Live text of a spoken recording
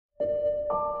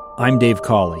I'm Dave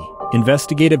Cawley,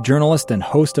 investigative journalist and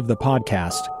host of the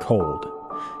podcast Cold.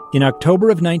 In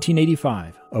October of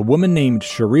 1985, a woman named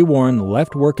Sheree Warren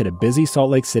left work at a busy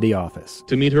Salt Lake City office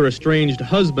to meet her estranged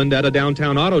husband at a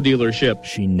downtown auto dealership.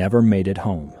 She never made it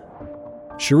home.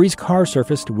 Sheree's car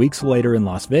surfaced weeks later in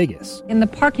Las Vegas. In the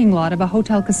parking lot of a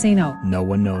hotel casino. No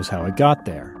one knows how it got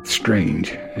there. Strange.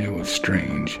 It was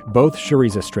strange. Both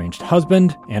Sheree's estranged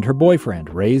husband and her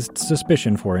boyfriend raised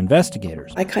suspicion for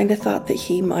investigators. I kind of thought that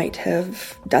he might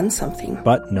have done something.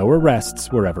 But no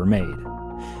arrests were ever made.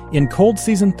 In Cold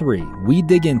Season 3, we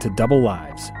dig into double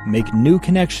lives, make new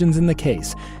connections in the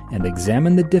case, and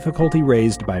examine the difficulty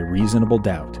raised by reasonable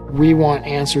doubt. We want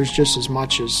answers just as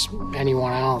much as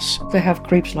anyone else. They have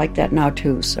creeps like that now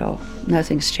too, so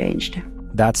nothing's changed.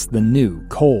 That's the new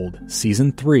Cold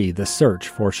Season 3, The Search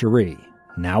for Sheree,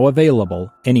 now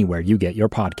available anywhere you get your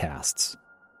podcasts.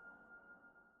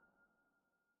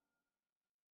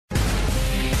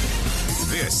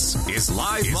 This is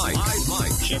Live Mike.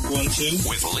 Check 1, 2.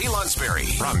 With Lee Lunsberry.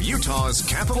 From Utah's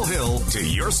Capitol Hill to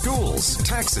your schools,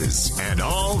 taxes, and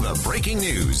all the breaking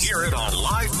news. Hear it on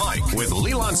Live Mike with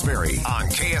Lee Lunsberry on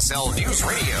KSL News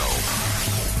Radio.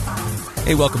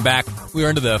 Hey, welcome back. We are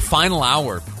into the final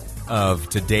hour of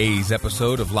today's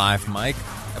episode of Live Mike,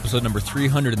 episode number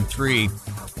 303.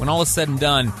 When all is said and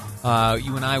done,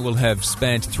 you and I will have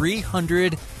spent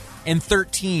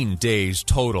 313 days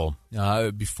total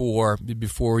before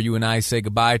you and I say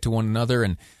goodbye to one another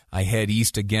and I head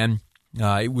east again.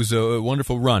 It was a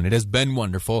wonderful run. It has been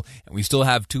wonderful, and we still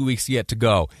have 2 weeks yet to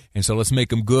go. And so let's make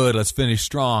them good. Let's finish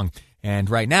strong. And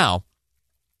right now,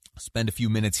 spend a few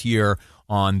minutes here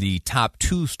on the top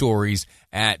two stories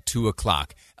at 2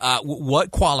 o'clock.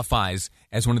 What qualifies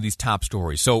as one of these top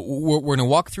stories? So we're going to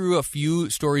walk through a few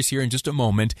stories here in just a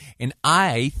moment, and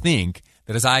I think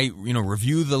that as I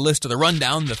review the list of the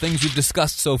rundown, the things we've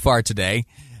discussed so far today,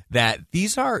 that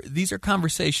these are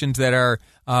conversations that are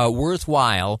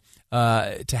worthwhile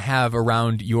to have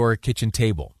around your kitchen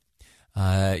table.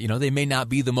 They may not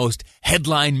be the most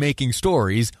headline-making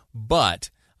stories, but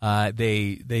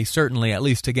they certainly, at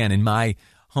least again, in my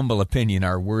humble opinion,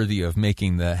 are worthy of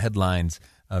making the headlines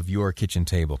of your kitchen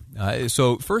table.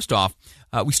 So first off,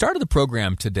 we started the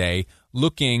program today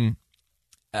looking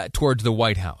towards the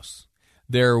White House.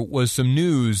 There was some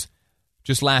news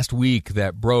just last week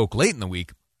that broke late in the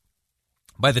week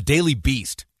by the Daily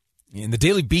Beast. And the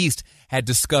Daily Beast had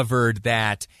discovered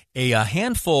that a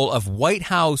handful of White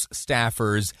House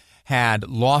staffers had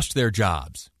lost their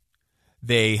jobs.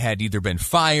 They had either been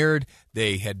fired,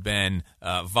 they had been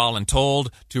voluntold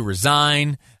to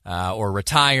resign or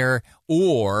retire,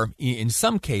 or in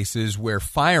some cases where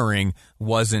firing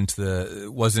wasn't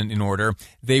in order,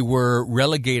 they were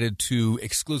relegated to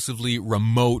exclusively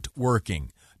remote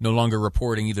working, no longer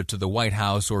reporting either to the White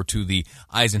House or to the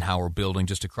Eisenhower building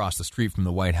just across the street from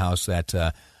the White House that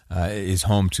is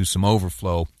home to some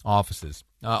overflow offices.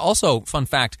 Also, fun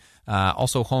fact,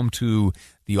 also home to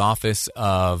the office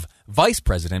of Vice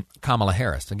President Kamala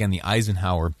Harris. Again, the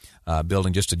Eisenhower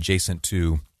building just adjacent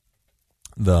to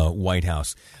the White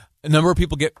House. A number of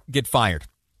people get fired,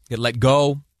 get let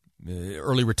go,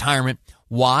 early retirement.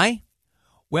 Why?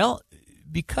 Well,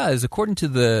 because according to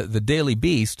the Daily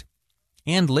Beast,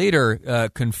 and later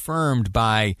confirmed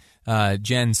by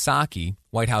Jen Psaki,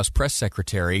 White House press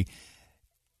secretary,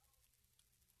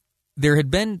 there had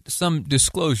been some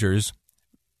disclosures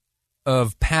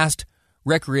of past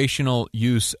recreational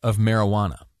use of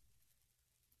marijuana.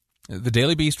 The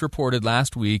Daily Beast reported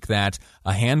last week that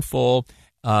a handful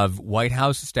of White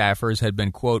House staffers had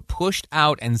been, quote, pushed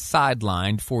out and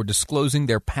sidelined for disclosing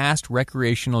their past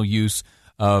recreational use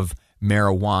of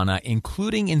marijuana,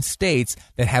 including in states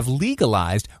that have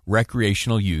legalized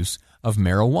recreational use of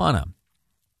marijuana.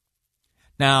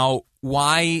 Now,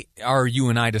 why are you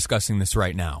and I discussing this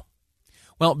right now?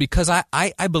 Well, because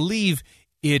I believe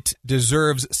it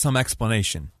deserves some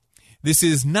explanation. This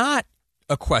is not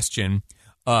a question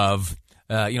of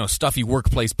stuffy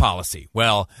workplace policy.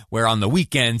 Well, where on the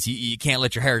weekends you can't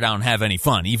let your hair down and have any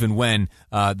fun, even when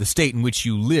the state in which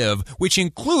you live, which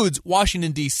includes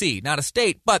Washington, D.C., not a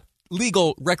state, but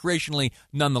legal recreationally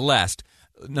nonetheless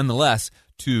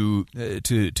to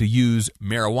use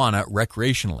marijuana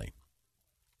recreationally.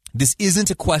 This isn't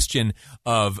a question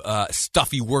of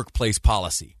stuffy workplace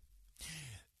policy.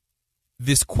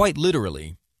 This quite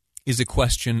literally is a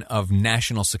question of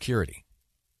national security.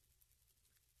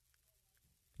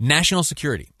 National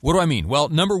security. What do I mean? Well,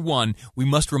 number one, we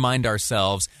must remind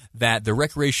ourselves that the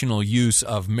recreational use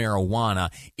of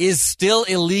marijuana is still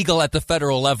illegal at the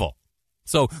federal level.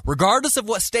 So regardless of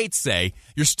what states say,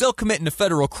 you're still committing a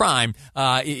federal crime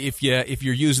if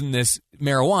you're using this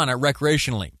marijuana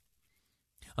recreationally.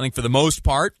 I think for the most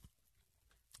part,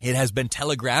 it has been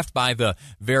telegraphed by the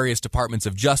various departments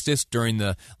of justice during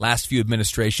the last few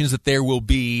administrations that there will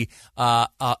be a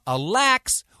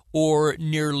lax or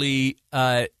nearly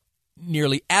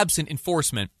absent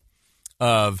enforcement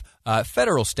of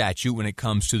federal statute when it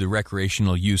comes to the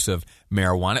recreational use of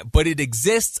marijuana, but it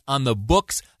exists on the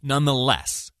books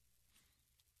nonetheless.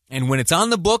 And when it's on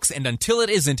the books and until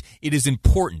it isn't, it is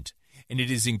important. And it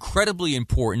is incredibly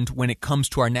important when it comes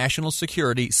to our national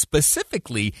security,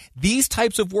 specifically these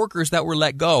types of workers that were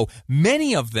let go.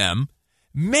 Many of them,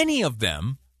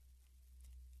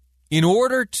 in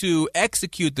order to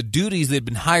execute the duties they've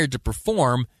been hired to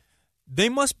perform, they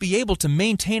must be able to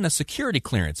maintain a security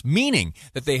clearance, meaning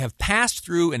that they have passed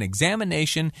through an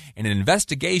examination and an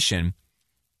investigation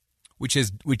which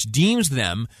deems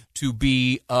them to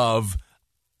be of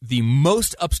the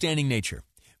most upstanding nature,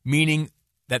 meaning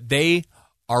that they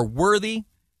are worthy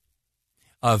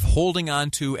of holding on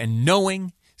to and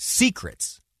knowing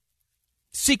secrets,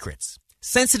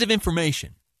 sensitive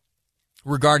information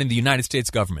regarding the United States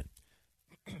government.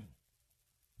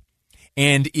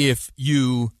 And if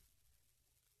you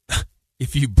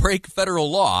break federal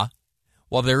law,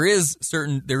 well, there is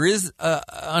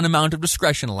an amount of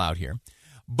discretion allowed here,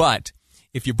 but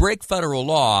if you break federal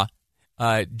law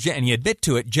and you admit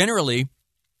to it, generally,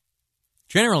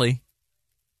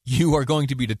 you are going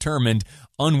to be determined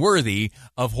unworthy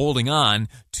of holding on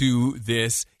to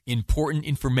this important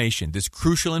information, this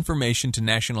crucial information to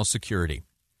national security.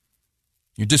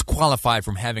 You're disqualified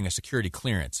from having a security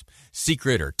clearance,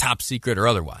 secret or top secret or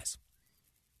otherwise.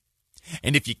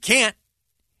 And if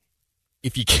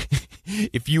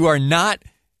you are not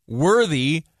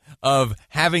worthy of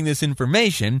having this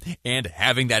information and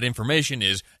having that information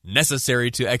is necessary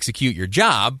to execute your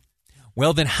job,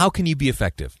 well, then how can you be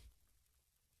effective?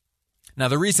 Now,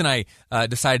 the reason I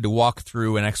decided to walk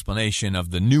through an explanation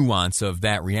of the nuance of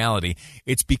that reality,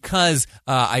 it's because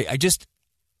I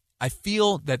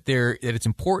feel that it's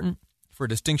important for a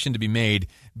distinction to be made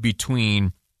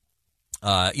between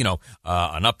an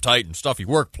uptight and stuffy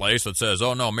workplace that says,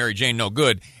 oh, no, Mary Jane, no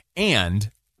good,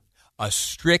 and a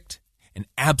strict and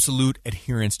absolute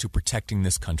adherence to protecting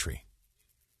this country.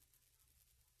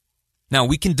 Now,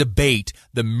 we can debate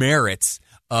the merits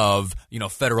of,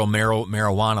 federal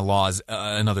marijuana laws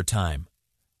another time.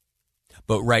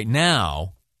 But right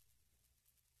now,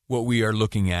 what we are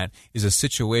looking at is a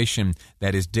situation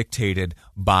that is dictated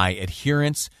by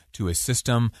adherence to a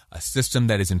system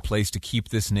that is in place to keep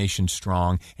this nation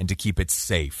strong and to keep it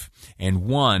safe. And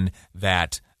one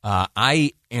that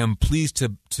I am pleased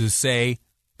to say,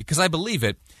 because I believe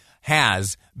it,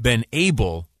 has been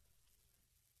able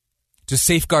to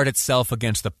safeguard itself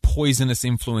against the poisonous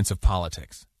influence of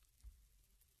politics.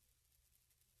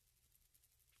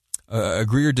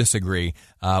 Agree or disagree,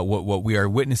 what we are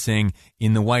witnessing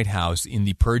in the White House in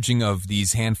the purging of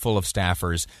these handful of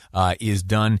staffers is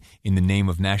done in the name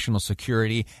of national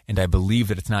security, and I believe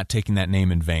that it's not taking that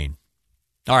name in vain.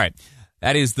 All right,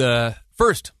 that is the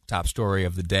first top story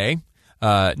of the day.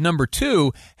 Number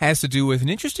two has to do with an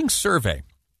interesting survey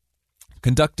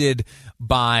conducted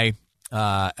by,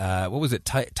 what was it,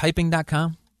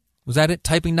 typing.com? Was that it?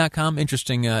 Typing.com?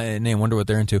 Interesting name. Wonder what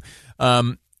they're into.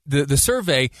 The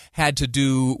survey had to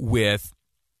do with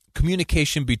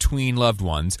communication between loved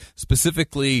ones,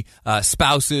 specifically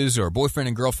spouses or boyfriend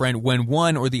and girlfriend, when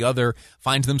one or the other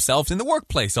finds themselves in the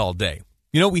workplace all day.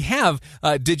 We have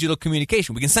digital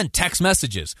communication. We can send text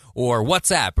messages or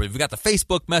WhatsApp, or we've got the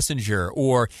Facebook Messenger,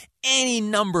 or any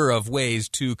number of ways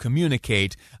to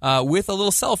communicate with a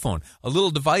little cell phone, a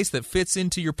little device that fits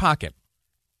into your pocket.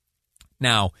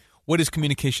 Now, what is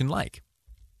communication like?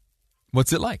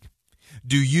 What's it like?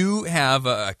 Do you have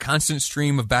a constant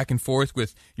stream of back and forth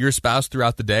with your spouse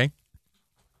throughout the day?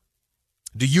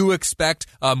 Do you expect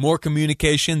more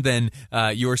communication than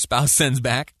your spouse sends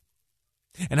back?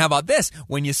 And how about this?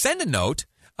 When you send a note,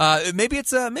 maybe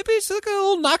it's like a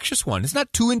little noxious one. It's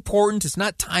not too important. It's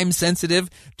not time sensitive.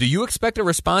 Do you expect a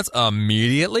response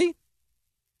immediately?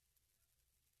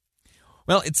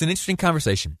 Well, it's an interesting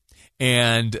conversation,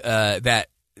 and that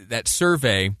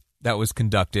survey that was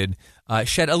conducted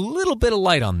shed a little bit of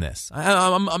light on this.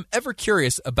 I'm ever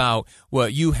curious about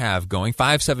what you have going.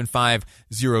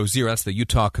 57500, that's the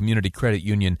Utah Community Credit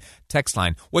Union text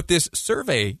line. What this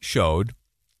survey showed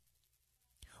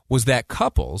was that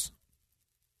couples,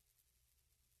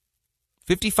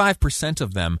 55%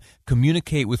 of them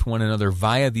communicate with one another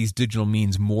via these digital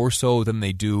means more so than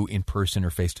they do in person or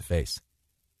face-to-face.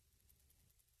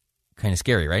 Kind of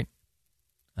scary, right?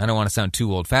 I don't want to sound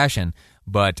too old-fashioned,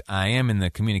 but I am in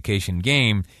the communication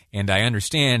game, and I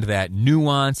understand that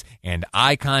nuance and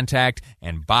eye contact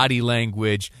and body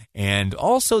language and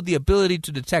also the ability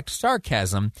to detect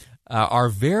sarcasm are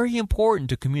very important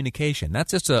to communication.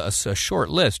 That's just a short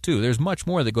list, too. There's much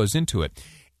more that goes into it.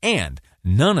 And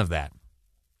none of that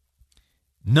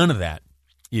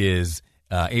is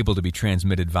able to be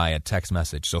transmitted via text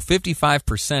message. So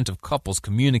 55% of couples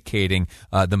communicating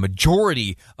the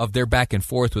majority of their back and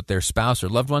forth with their spouse or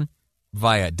loved one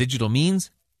via digital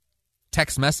means,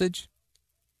 text message.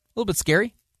 A little bit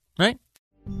scary, right?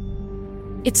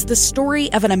 It's the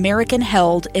story of an American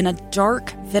held in a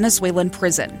dark Venezuelan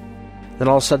prison. Then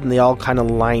all of a sudden they all kind of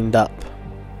lined up.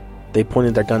 They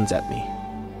pointed their guns at me.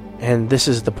 And this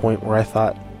is the point where I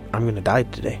thought, I'm going to die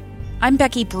today. I'm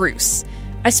Becky Bruce.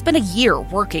 I spent a year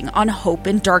working on Hope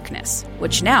in Darkness,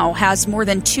 which now has more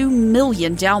than 2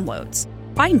 million downloads.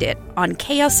 Find it on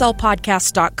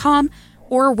kslpodcast.com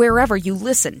or wherever you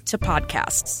listen to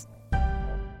podcasts.